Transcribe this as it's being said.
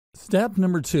Step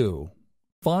number 2.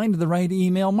 Find the right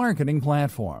email marketing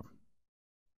platform.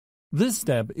 This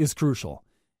step is crucial.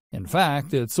 In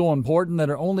fact, it's so important that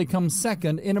it only comes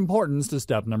second in importance to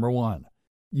step number 1.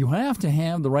 You have to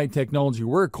have the right technology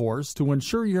workhorse to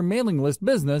ensure your mailing list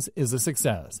business is a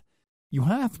success. You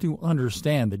have to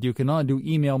understand that you cannot do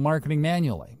email marketing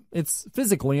manually. It's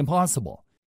physically impossible.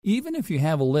 Even if you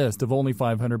have a list of only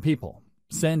 500 people,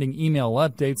 sending email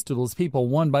updates to those people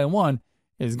one by one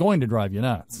is going to drive you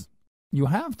nuts. You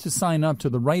have to sign up to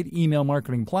the right email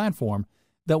marketing platform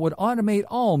that would automate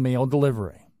all mail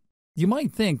delivery. You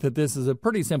might think that this is a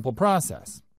pretty simple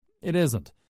process. It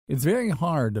isn't. It's very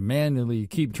hard to manually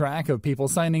keep track of people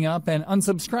signing up and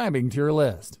unsubscribing to your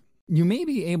list. You may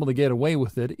be able to get away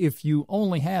with it if you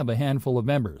only have a handful of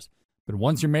members, but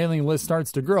once your mailing list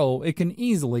starts to grow, it can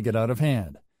easily get out of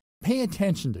hand. Pay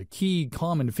attention to key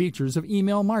common features of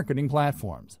email marketing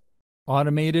platforms.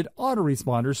 Automated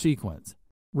autoresponder sequence.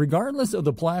 Regardless of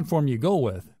the platform you go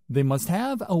with, they must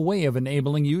have a way of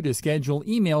enabling you to schedule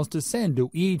emails to send to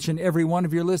each and every one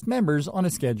of your list members on a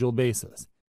scheduled basis.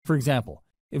 For example,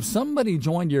 if somebody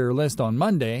joined your list on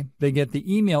Monday, they get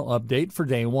the email update for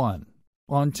day 1.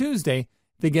 On Tuesday,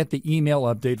 they get the email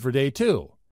update for day 2.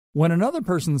 When another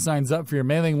person signs up for your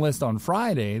mailing list on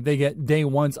Friday, they get day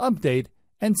 1's update,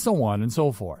 and so on and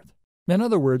so forth. In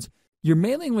other words, your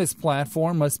mailing list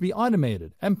platform must be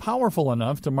automated and powerful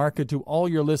enough to market to all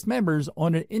your list members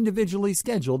on an individually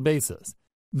scheduled basis.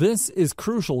 This is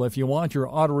crucial if you want your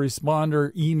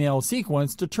autoresponder email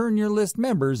sequence to turn your list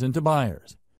members into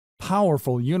buyers.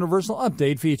 Powerful universal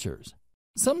update features.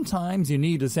 Sometimes you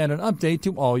need to send an update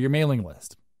to all your mailing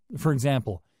list. For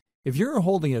example, if you're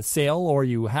holding a sale or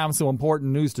you have some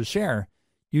important news to share,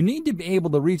 you need to be able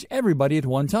to reach everybody at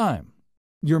one time.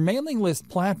 Your mailing list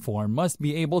platform must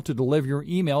be able to deliver your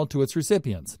email to its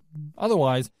recipients.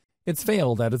 Otherwise, it's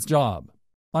failed at its job.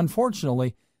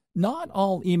 Unfortunately, not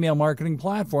all email marketing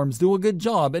platforms do a good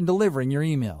job in delivering your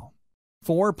email.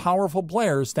 4 powerful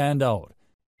players stand out.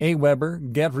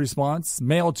 Aweber, GetResponse,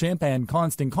 MailChimp, and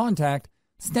Constant Contact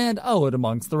stand out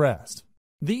amongst the rest.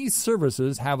 These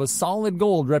services have a solid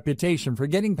gold reputation for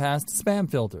getting past spam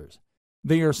filters.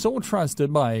 They are so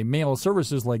trusted by mail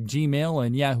services like Gmail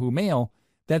and Yahoo Mail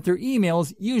that their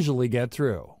emails usually get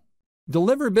through.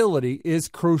 Deliverability is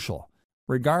crucial,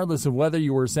 regardless of whether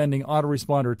you are sending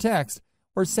autoresponder text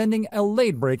or sending a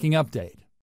late-breaking update.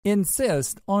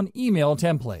 Insist on email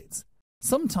templates.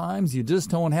 Sometimes you just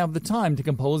don't have the time to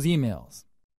compose emails.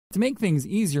 To make things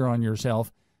easier on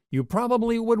yourself, you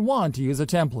probably would want to use a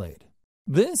template.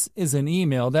 This is an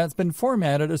email that's been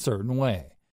formatted a certain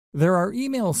way. There are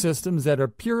email systems that are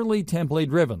purely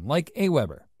template-driven, like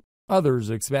Aweber. Others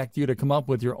expect you to come up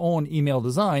with your own email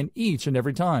design each and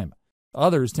every time.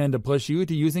 Others tend to push you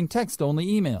to using text-only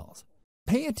emails.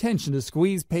 Pay attention to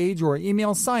squeeze page or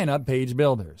email sign-up page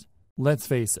builders. Let's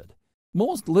face it,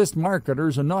 most list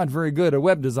marketers are not very good at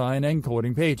web design and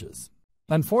coding pages.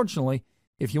 Unfortunately,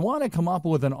 if you want to come up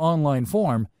with an online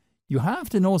form, you have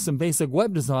to know some basic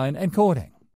web design and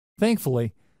coding.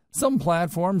 Thankfully, some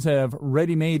platforms have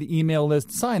ready-made email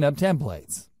list sign-up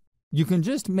templates. You can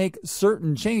just make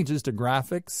certain changes to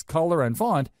graphics, color, and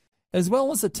font, as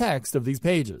well as the text of these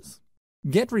pages.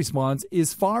 GetResponse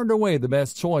is far and away the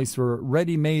best choice for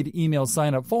ready-made email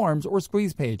sign-up forms or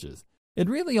squeeze pages. It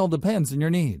really all depends on your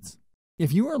needs.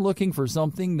 If you are looking for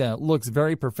something that looks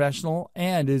very professional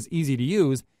and is easy to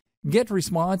use,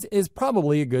 GetResponse is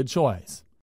probably a good choice.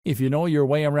 If you know your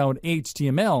way around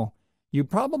HTML, you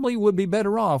probably would be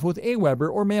better off with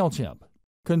Aweber or MailChimp.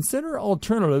 Consider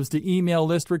alternatives to email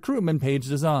list recruitment page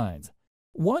designs.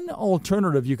 One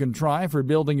alternative you can try for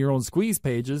building your own squeeze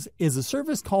pages is a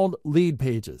service called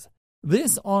Leadpages.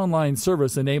 This online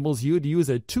service enables you to use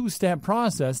a 2-step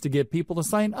process to get people to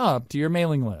sign up to your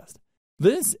mailing list.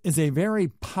 This is a very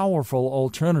powerful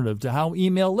alternative to how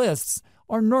email lists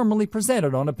are normally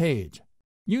presented on a page.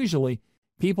 Usually,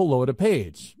 people load a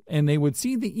page, and they would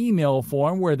see the email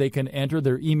form where they can enter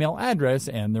their email address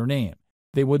and their name.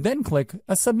 They would then click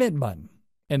a submit button,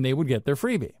 and they would get their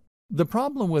freebie. The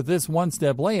problem with this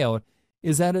one-step layout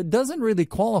is that it doesn't really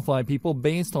qualify people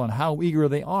based on how eager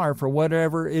they are for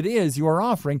whatever it is you are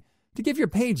offering to give your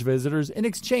page visitors in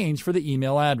exchange for the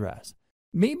email address.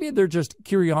 Maybe they're just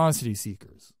curiosity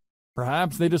seekers.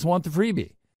 Perhaps they just want the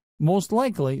freebie. Most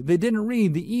likely, they didn't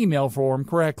read the email form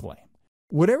correctly.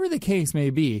 Whatever the case may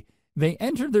be, they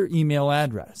entered their email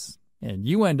address, and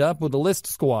you end up with a list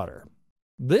squatter.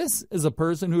 This is a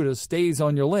person who just stays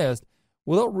on your list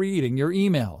without reading your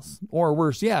emails, or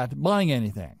worse yet, buying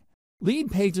anything.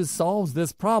 Leadpages solves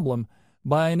this problem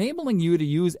by enabling you to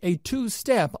use a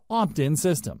 2-step opt-in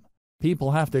system.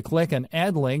 People have to click an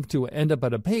ad link to end up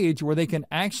at a page where they can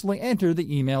actually enter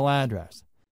the email address.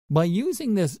 By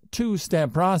using this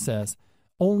two-step process,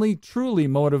 only truly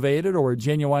motivated or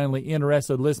genuinely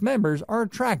interested list members are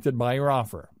attracted by your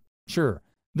offer. Sure,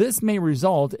 this may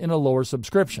result in a lower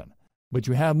subscription, but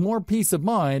you have more peace of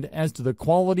mind as to the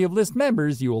quality of list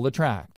members you will attract.